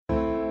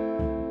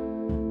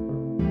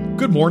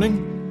Good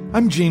morning.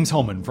 I'm James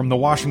Hellman from The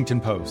Washington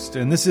Post,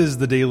 and this is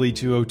the Daily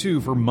 202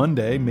 for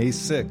Monday, May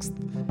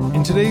 6th.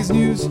 In today's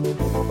news,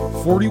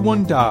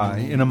 41 die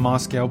in a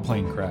Moscow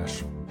plane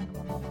crash.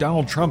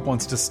 Donald Trump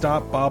wants to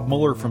stop Bob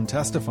Mueller from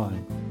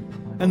testifying.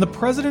 And the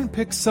president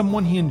picks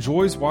someone he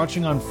enjoys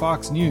watching on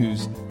Fox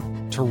News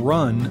to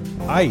run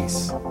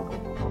ICE.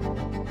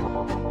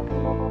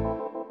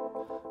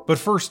 But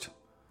first,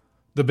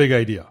 the big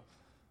idea.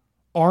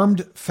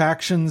 Armed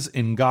factions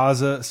in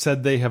Gaza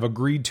said they have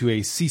agreed to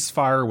a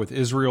ceasefire with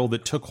Israel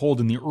that took hold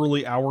in the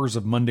early hours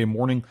of Monday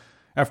morning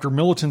after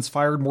militants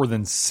fired more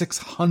than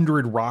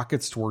 600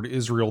 rockets toward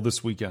Israel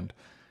this weekend.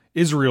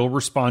 Israel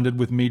responded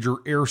with major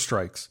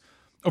airstrikes.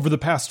 Over the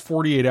past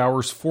 48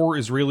 hours, 4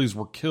 Israelis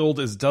were killed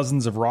as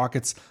dozens of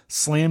rockets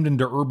slammed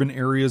into urban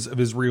areas of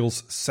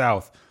Israel's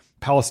south.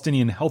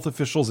 Palestinian health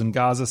officials in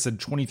Gaza said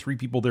 23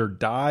 people there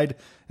died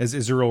as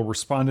Israel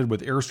responded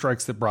with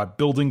airstrikes that brought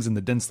buildings in the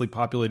densely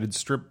populated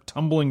strip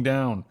tumbling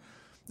down.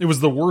 It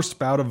was the worst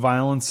bout of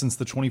violence since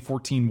the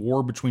 2014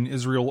 war between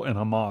Israel and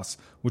Hamas,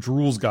 which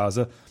rules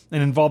Gaza,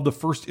 and involved the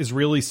first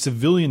Israeli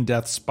civilian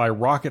deaths by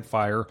rocket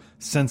fire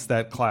since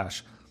that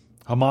clash.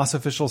 Hamas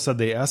officials said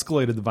they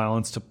escalated the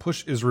violence to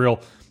push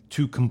Israel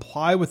to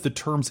comply with the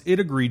terms it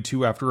agreed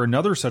to after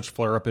another such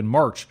flare-up in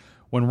March,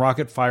 when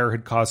rocket fire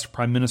had caused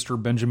Prime Minister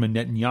Benjamin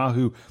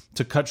Netanyahu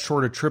to cut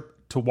short a trip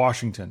to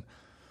Washington.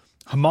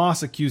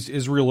 Hamas accused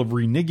Israel of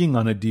reneging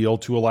on a deal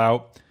to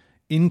allow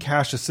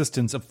in-cash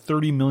assistance of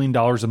 $30 million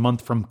a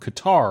month from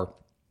Qatar.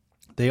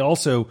 They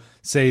also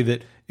say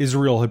that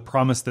Israel had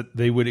promised that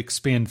they would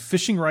expand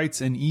fishing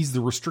rights and ease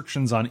the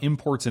restrictions on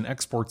imports and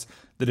exports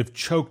that have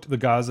choked the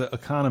Gaza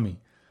economy.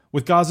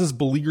 With Gaza's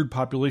beleaguered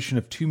population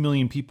of 2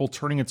 million people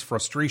turning its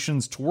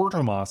frustrations toward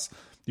Hamas,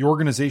 the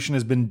organization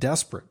has been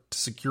desperate to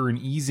secure an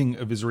easing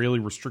of Israeli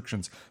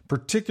restrictions,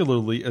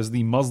 particularly as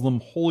the Muslim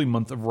holy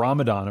month of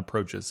Ramadan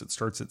approaches. It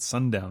starts at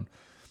sundown.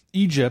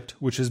 Egypt,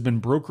 which has been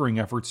brokering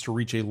efforts to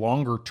reach a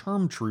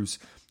longer-term truce,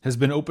 has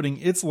been opening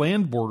its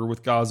land border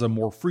with Gaza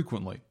more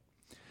frequently.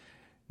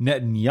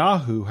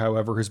 Netanyahu,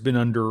 however, has been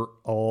under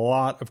a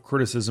lot of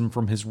criticism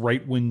from his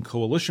right-wing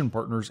coalition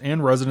partners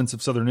and residents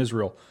of southern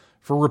Israel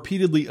for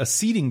repeatedly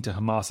acceding to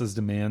Hamas's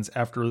demands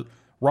after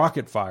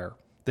rocket fire.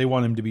 They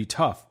want him to be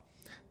tough.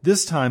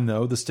 This time,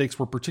 though, the stakes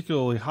were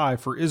particularly high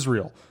for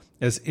Israel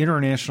as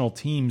international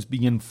teams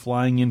begin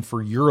flying in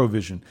for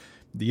Eurovision,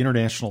 the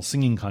international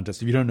singing contest.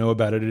 If you don't know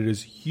about it, it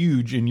is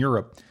huge in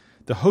Europe,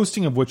 the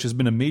hosting of which has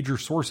been a major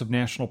source of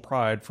national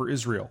pride for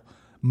Israel.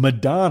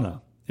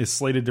 Madonna is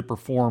slated to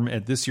perform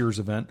at this year's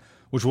event,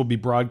 which will be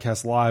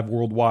broadcast live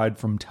worldwide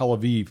from Tel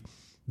Aviv.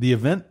 The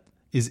event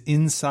is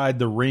inside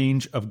the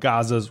range of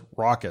Gaza's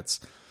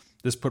rockets.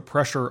 This put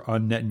pressure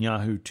on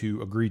Netanyahu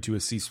to agree to a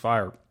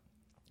ceasefire.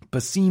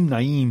 Basim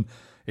Naim,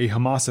 a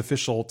Hamas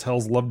official,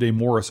 tells Loveday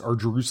Morris, our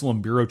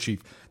Jerusalem bureau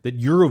chief, that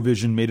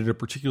Eurovision made it a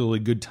particularly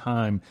good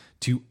time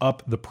to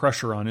up the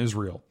pressure on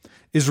Israel.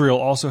 Israel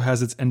also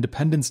has its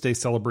Independence Day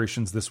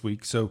celebrations this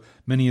week, so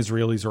many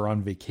Israelis are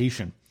on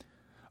vacation.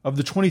 Of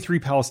the 23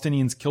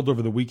 Palestinians killed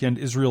over the weekend,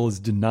 Israel is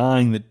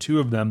denying that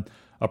 2 of them,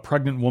 a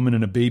pregnant woman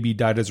and a baby,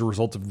 died as a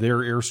result of their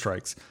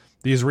airstrikes.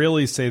 The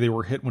Israelis say they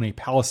were hit when a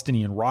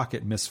Palestinian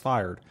rocket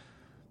misfired.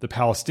 The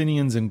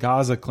Palestinians in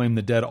Gaza claim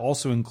the dead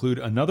also include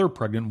another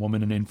pregnant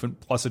woman and infant,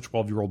 plus a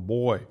 12-year-old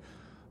boy.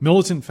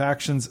 Militant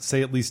factions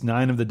say at least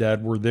 9 of the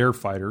dead were their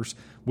fighters,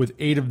 with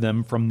 8 of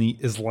them from the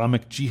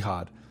Islamic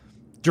Jihad.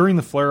 During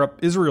the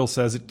flare-up, Israel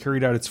says it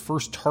carried out its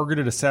first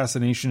targeted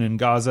assassination in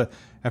Gaza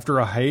after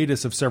a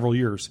hiatus of several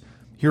years.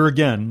 Here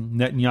again,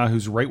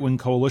 Netanyahu's right-wing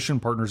coalition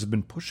partners have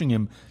been pushing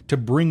him to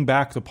bring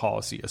back the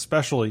policy,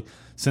 especially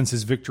since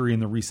his victory in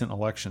the recent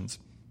elections.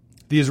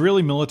 The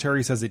Israeli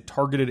military says it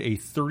targeted a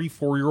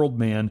 34-year-old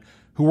man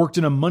who worked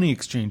in a money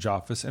exchange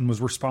office and was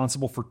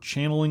responsible for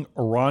channeling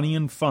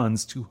Iranian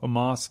funds to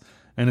Hamas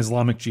and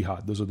Islamic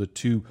Jihad. Those are the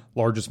 2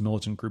 largest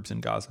militant groups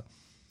in Gaza.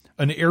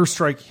 An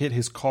airstrike hit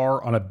his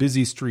car on a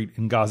busy street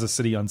in Gaza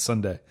City on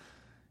Sunday.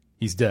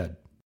 He's dead.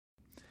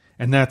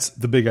 And that's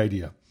the big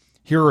idea.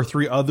 Here are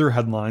 3 other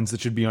headlines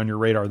that should be on your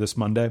radar this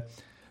Monday.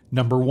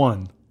 Number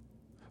 1.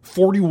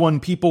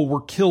 41 people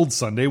were killed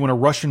Sunday when a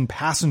Russian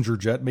passenger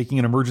jet making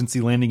an emergency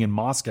landing in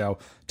Moscow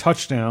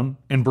touched down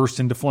and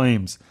burst into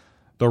flames.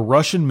 The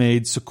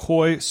Russian-made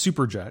Sukhoi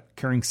Superjet,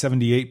 carrying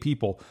 78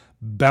 people,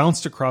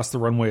 bounced across the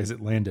runway as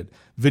it landed.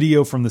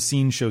 Video from the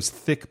scene shows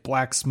thick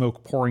black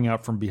smoke pouring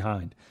out from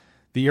behind.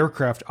 The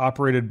aircraft,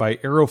 operated by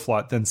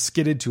Aeroflot, then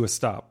skidded to a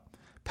stop.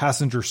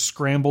 Passengers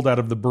scrambled out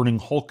of the burning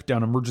hulk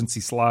down emergency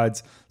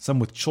slides, some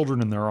with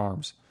children in their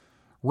arms.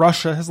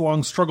 Russia has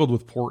long struggled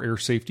with poor air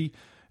safety,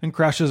 and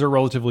crashes are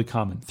relatively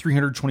common.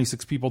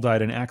 326 people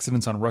died in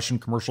accidents on Russian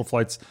commercial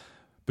flights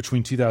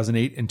between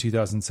 2008 and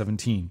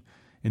 2017.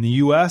 In the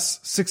U.S.,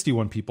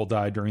 61 people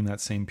died during that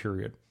same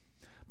period.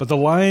 But the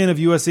lion of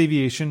U.S.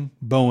 aviation,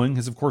 Boeing,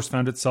 has of course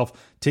found itself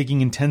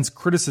taking intense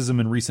criticism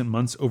in recent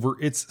months over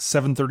its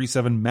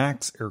 737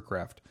 MAX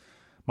aircraft.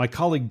 My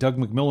colleague Doug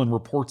McMillan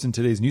reports in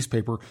today's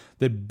newspaper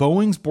that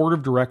Boeing's board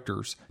of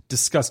directors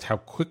discussed how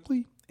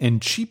quickly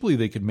and cheaply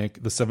they could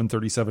make the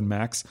 737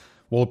 MAX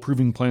while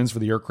approving plans for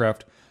the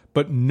aircraft,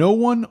 but no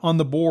one on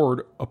the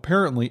board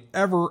apparently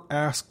ever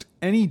asked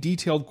any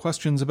detailed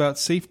questions about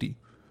safety.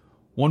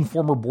 One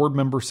former board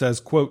member says,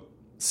 quote,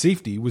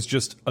 "Safety was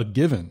just a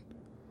given."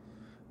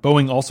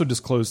 Boeing also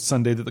disclosed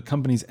Sunday that the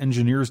company's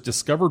engineers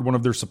discovered one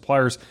of their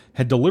suppliers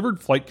had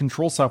delivered flight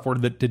control software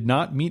that did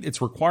not meet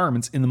its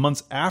requirements in the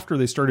months after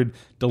they started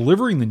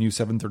delivering the new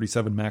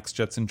 737 MAX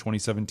jets in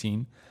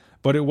 2017.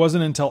 But it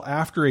wasn't until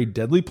after a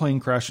deadly plane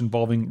crash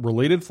involving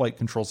related flight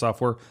control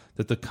software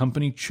that the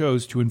company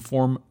chose to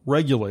inform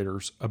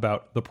regulators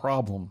about the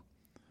problem.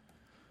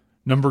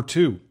 Number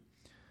 2.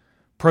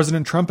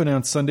 President Trump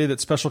announced Sunday that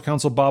Special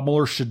Counsel Bob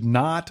Mueller should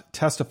not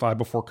testify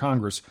before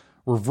Congress,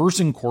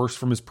 reversing course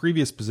from his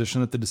previous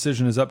position that the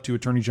decision is up to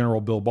Attorney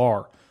General Bill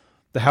Barr.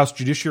 The House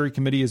Judiciary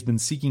Committee has been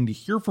seeking to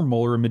hear from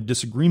Mueller amid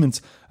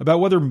disagreements about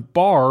whether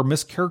Barr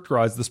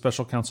mischaracterized the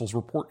special counsel's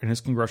report in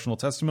his congressional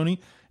testimony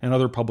and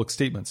other public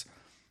statements.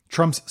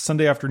 Trump's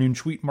Sunday afternoon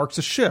tweet marks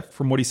a shift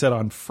from what he said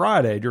on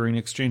Friday during an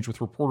exchange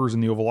with reporters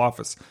in the Oval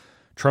Office.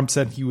 Trump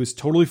said he was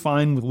totally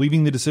fine with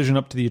leaving the decision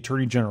up to the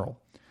Attorney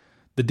General.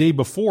 The day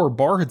before,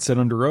 Barr had said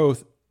under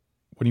oath,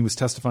 when he was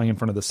testifying in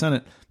front of the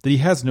Senate, that he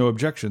has no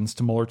objections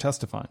to Mueller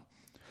testifying.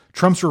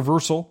 Trump's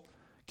reversal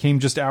came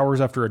just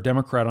hours after a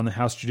Democrat on the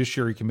House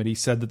Judiciary Committee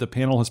said that the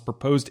panel has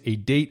proposed a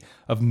date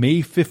of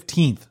May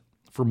 15th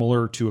for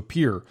Mueller to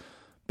appear,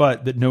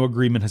 but that no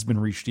agreement has been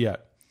reached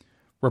yet.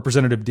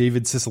 Representative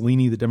David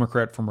Cicilline, the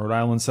Democrat from Rhode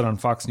Island, said on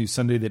Fox News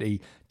Sunday that a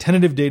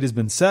tentative date has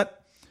been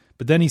set,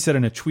 but then he said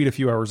in a tweet a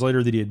few hours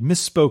later that he had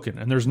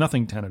misspoken and there's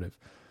nothing tentative.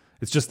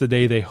 It's just the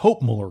day they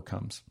hope Mueller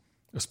comes.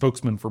 A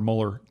spokesman for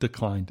Mueller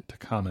declined to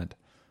comment.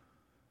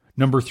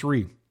 Number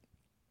 3.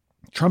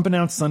 Trump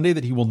announced Sunday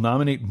that he will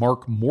nominate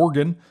Mark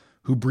Morgan,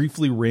 who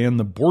briefly ran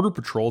the Border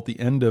Patrol at the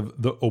end of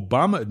the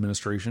Obama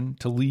administration,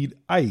 to lead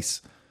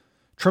ICE.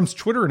 Trump's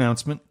Twitter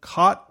announcement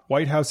caught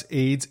White House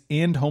aides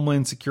and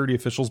Homeland Security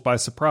officials by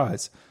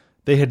surprise.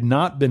 They had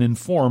not been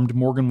informed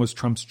Morgan was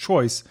Trump's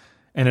choice,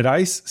 and at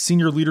ICE,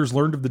 senior leaders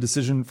learned of the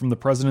decision from the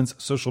president's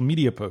social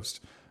media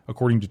post,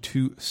 according to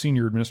 2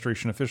 senior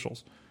administration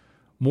officials.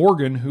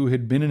 Morgan, who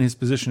had been in his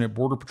position at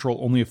Border Patrol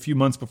only a few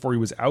months before he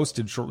was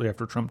ousted shortly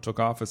after Trump took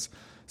office,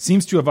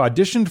 seems to have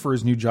auditioned for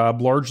his new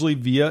job largely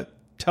via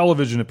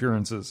television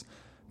appearances,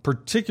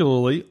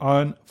 particularly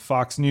on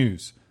Fox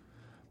News.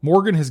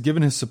 Morgan has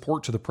given his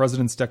support to the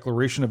president's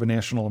declaration of a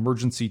national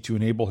emergency to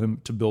enable him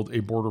to build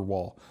a border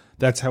wall.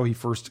 That's how he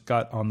first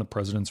got on the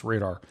president's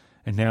radar.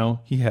 And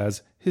now he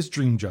has his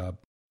dream job.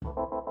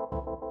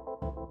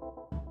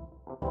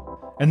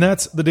 And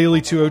that's the Daily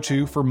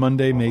 202 for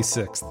Monday, May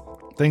 6th.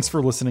 Thanks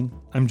for listening.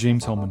 I'm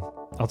James Hillman.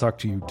 I'll talk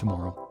to you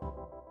tomorrow.